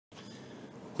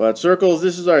But circles,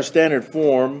 this is our standard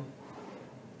form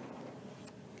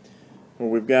where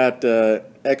we've got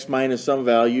x minus some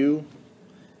value,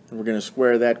 and we're going to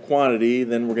square that quantity.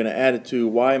 Then we're going to add it to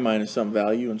y minus some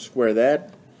value and square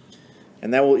that,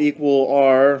 and that will equal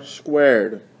r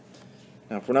squared.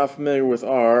 Now, if we're not familiar with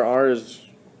r is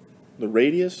the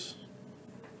radius,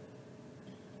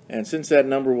 and since that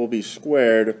number will be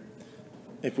squared,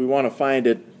 if we want to find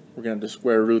it, we're going to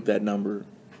square root that number.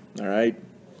 Alright?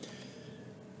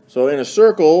 So in a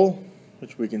circle,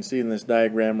 which we can see in this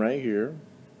diagram right here,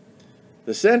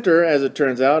 the center, as it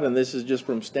turns out, and this is just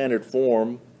from standard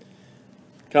form,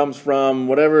 comes from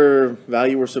whatever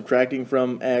value we're subtracting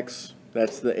from x.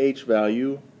 That's the h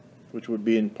value, which would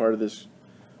be in part of this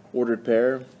ordered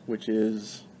pair, which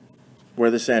is where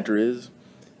the center is.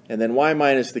 And then y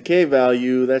minus the k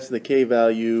value, that's the k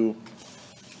value,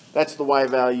 that's the y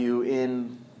value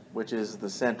in, which is the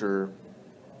center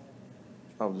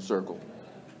of the circle.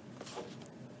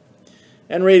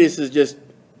 And radius is just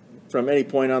from any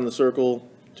point on the circle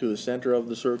to the center of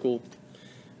the circle.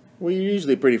 We're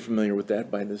usually pretty familiar with that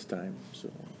by this time.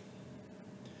 So,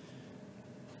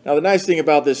 now the nice thing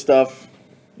about this stuff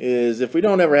is if we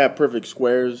don't ever have perfect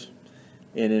squares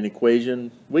in an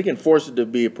equation, we can force it to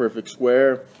be a perfect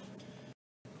square,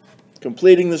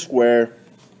 completing the square.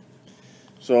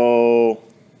 So,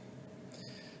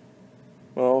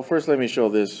 well, first let me show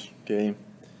this, okay?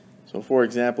 So for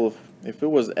example, if it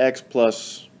was x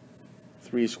plus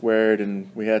 3 squared and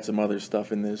we had some other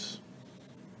stuff in this,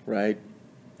 right?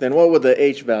 Then what would the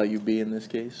h value be in this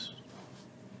case?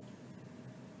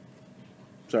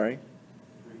 Sorry?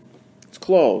 It's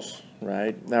close,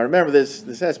 right? Now remember this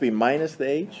has to be minus the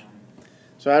h.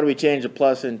 So how do we change a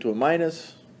plus into a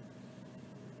minus?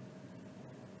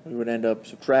 We would end up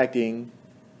subtracting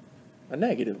a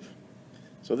negative.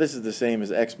 So this is the same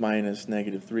as x minus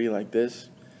negative 3 like this.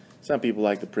 Some people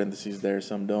like the parentheses there,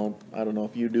 some don't. I don't know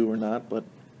if you do or not, but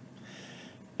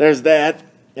there's that.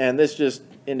 And this just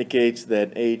indicates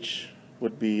that h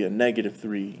would be a negative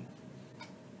 3.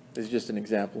 This is just an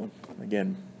example,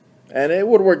 again. And it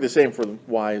would work the same for the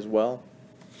y as well.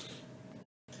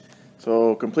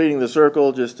 So completing the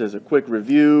circle, just as a quick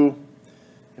review,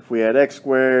 if we had x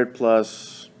squared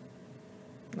plus,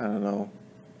 I don't know,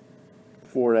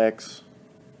 4x,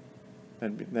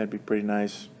 that'd be pretty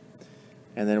nice.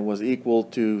 And then it was equal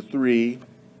to 3,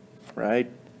 right?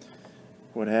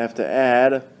 Would have to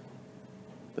add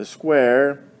the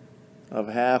square of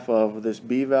half of this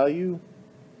b value.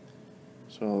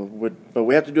 So, but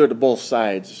we have to do it to both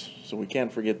sides, so we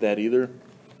can't forget that either.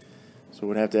 So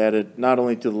we'd have to add it not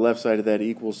only to the left side of that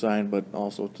equal sign, but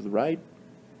also to the right.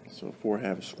 So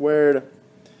 4/2 squared.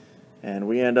 And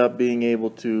we end up being able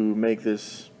to make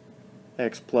this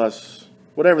x plus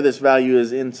whatever this value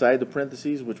is inside the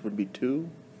parentheses, which would be 2.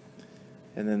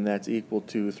 And then that's equal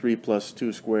to 3 plus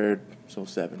 2 squared, so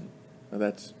 7. Now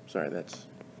that's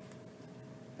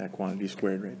that quantity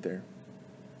squared right there.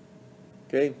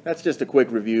 Okay, that's just a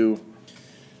quick review.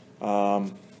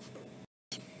 So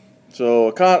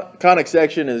a conic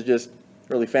section is just a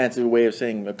really fancy way of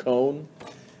saying a cone.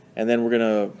 And then we're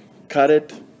going to cut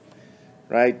it,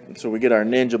 right? So we get our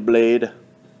ninja blade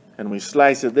and we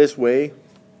slice it this way.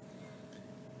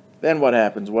 Then what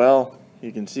happens? Well,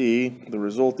 you can see the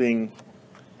resulting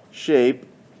shape,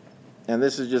 and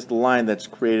this is just the line that's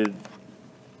created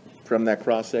from that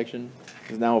cross section,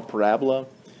 is now a parabola.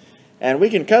 And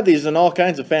we can cut these in all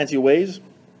kinds of fancy ways.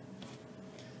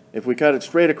 If we cut it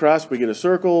straight across, we get a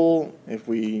circle. If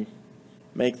we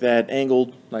make that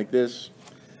angled like this,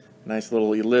 nice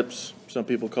little ellipse. Some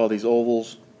people call these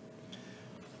ovals.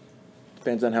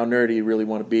 Depends on how nerdy you really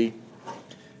want to be.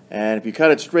 And if you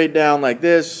cut it straight down like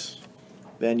this,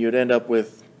 then you'd end up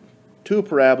with 2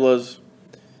 parabolas.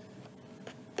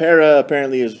 Para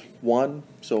apparently is 1,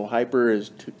 so hyper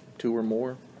is 2 or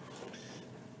more.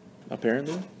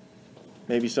 Apparently.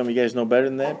 Maybe some of you guys know better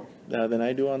than that, than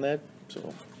I do on that.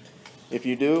 So if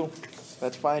you do,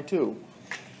 that's fine too.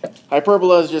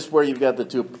 Hyperbola is just where you've got the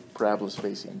 2 parabolas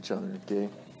facing each other, okay?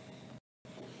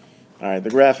 Alright, the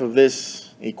graph of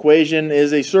this equation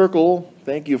is a circle.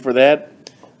 Thank you for that.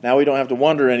 Now we don't have to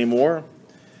wonder anymore.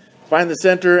 Find the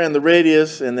center and the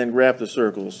radius and then graph the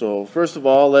circle. So first of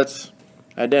all, let's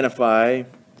identify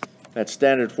that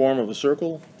standard form of a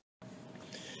circle.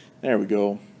 There we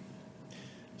go.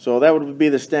 So that would be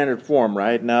the standard form,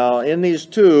 right? Now in these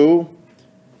 2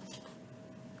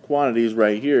 quantities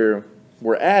right here,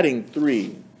 we're adding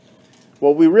 3.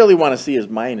 What we really want to see is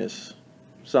minus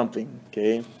something,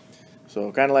 okay?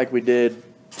 So kind of like we did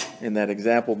in that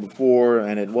example before,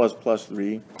 and it was plus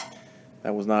 3.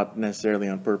 That was not necessarily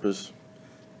on purpose.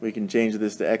 We can change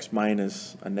this to x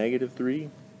minus a negative 3.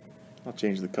 I'll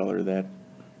change the color of that.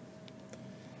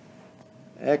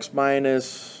 X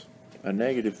minus a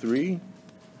negative 3.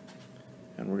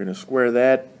 And we're going to square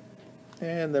that.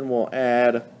 And then we'll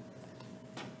add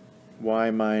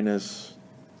y minus,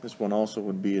 this one also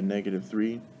would be a negative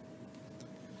 3.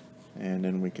 And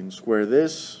then we can square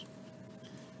this.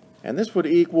 And this would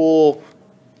equal,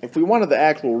 if we wanted the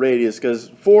actual radius, because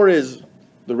 4 is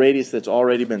the radius that's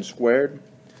already been squared.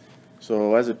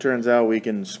 So as it turns out, we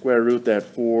can square root that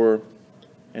 4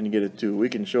 and get a 2. We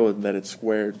can show that it's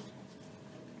squared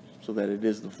so that it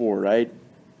is the 4, right?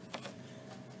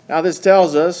 Now this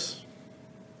tells us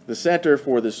the center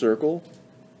for the circle,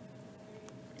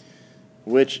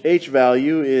 which h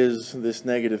value is this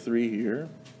negative 3 here,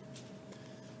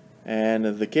 and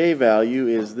the k value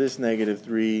is this negative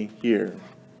 3 here.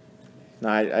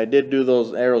 Now I did do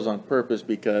those arrows on purpose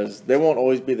because they won't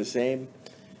always be the same,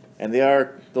 and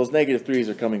those negative 3's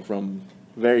are coming from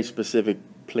very specific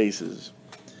places.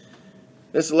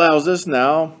 This allows us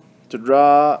now to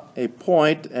draw a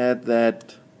point at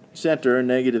that center,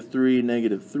 negative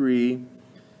 3,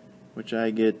 which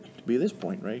I get to be this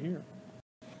point right here.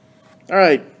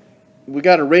 Alright, we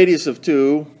got a radius of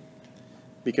 2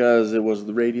 because it was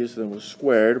the radius that was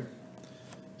squared.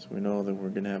 So we know that we're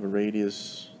going to have a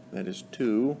radius that is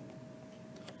 2.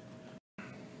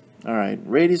 Alright,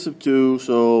 radius of 2,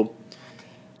 so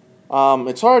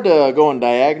it's hard to go in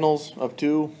diagonals of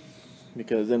 2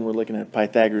 because then we're looking at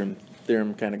Pythagorean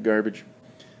theorem kind of garbage.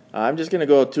 I'm just going to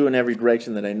go 2 in every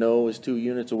direction that I know is 2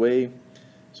 units away.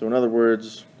 So in other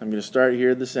words, I'm going to start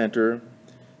here at the center.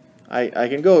 I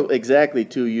can go exactly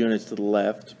 2 units to the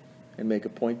left and make a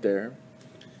point there.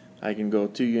 I can go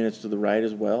 2 units to the right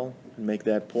as well and make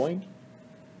that point.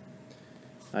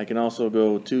 I can also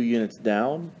go 2 units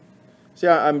down. See,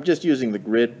 I'm just using the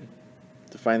grid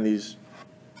to find these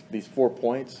 4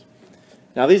 points.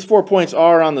 Now these 4 points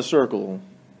are on the circle,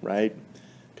 right?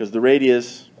 Because the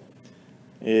radius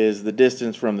is the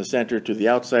distance from the center to the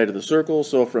outside of the circle.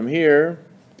 So from here,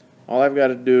 all I've got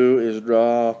to do is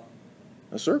draw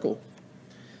a circle.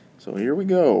 So here we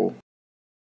go.